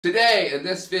Today in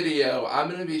this video, I'm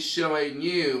going to be showing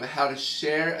you how to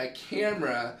share a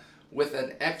camera with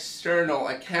an external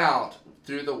account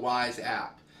through the Wyze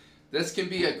app. This can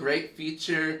be a great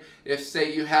feature if,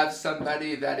 say, you have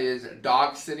somebody that is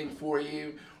dog sitting for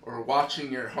you or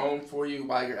watching your home for you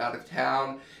while you're out of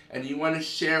town, and you want to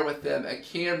share with them a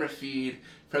camera feed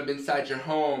from inside your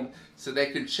home so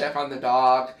they can check on the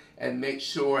dog and make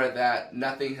sure that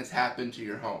nothing has happened to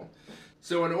your home.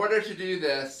 So in order to do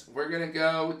this, we're going to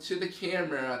go to the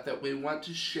camera that we want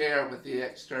to share with the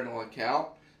external account.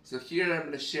 So here I'm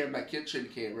going to share my kitchen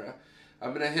camera.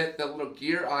 I'm going to hit the little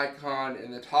gear icon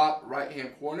in the top right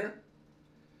hand corner.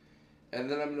 And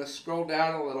then I'm going to scroll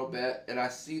down a little bit and I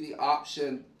see the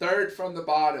option third from the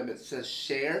bottom. It says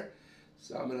share.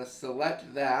 So I'm going to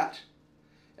select that.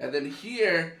 And then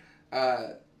here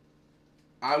I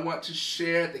want to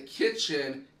share the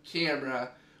kitchen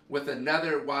camera with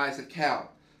another Wyze account.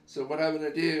 So what I'm going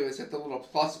to do is hit the little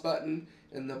plus button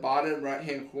in the bottom right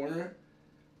hand corner,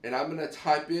 and I'm going to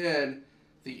type in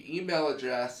the email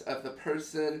address of the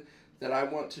person that I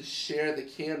want to share the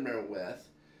camera with.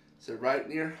 So Wright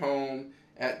Near Home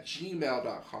at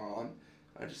gmail.com.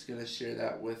 I'm just going to share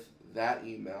that with that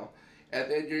email. And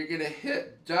then you're going to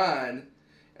hit done,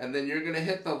 and then you're going to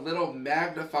hit the little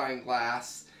magnifying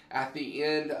glass at the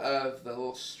end of the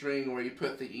little string where you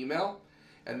put the email.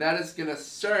 And that is going to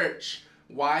search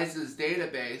Wyze's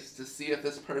database to see if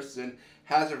this person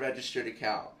has a registered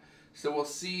account. So we'll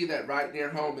see that Wright Near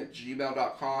Home at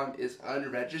gmail.com is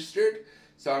unregistered.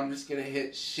 So I'm just going to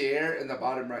hit share in the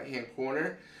bottom right hand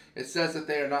corner. It says that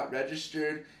they are not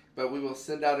registered, but we will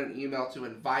send out an email to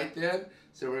invite them.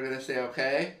 So we're going to say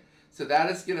okay. So that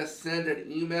is going to send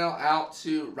an email out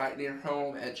to Wright Near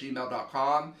Home at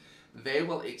gmail.com. They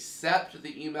will accept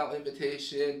the email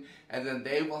invitation, and then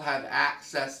they will have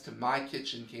access to my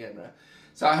kitchen camera.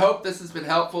 So I hope this has been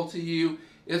helpful to you.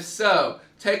 If so,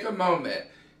 take a moment,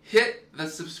 hit the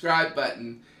subscribe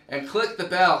button, and click the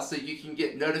bell so you can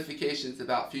get notifications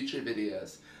about future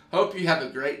videos. Hope you have a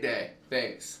great day.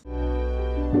 Thanks.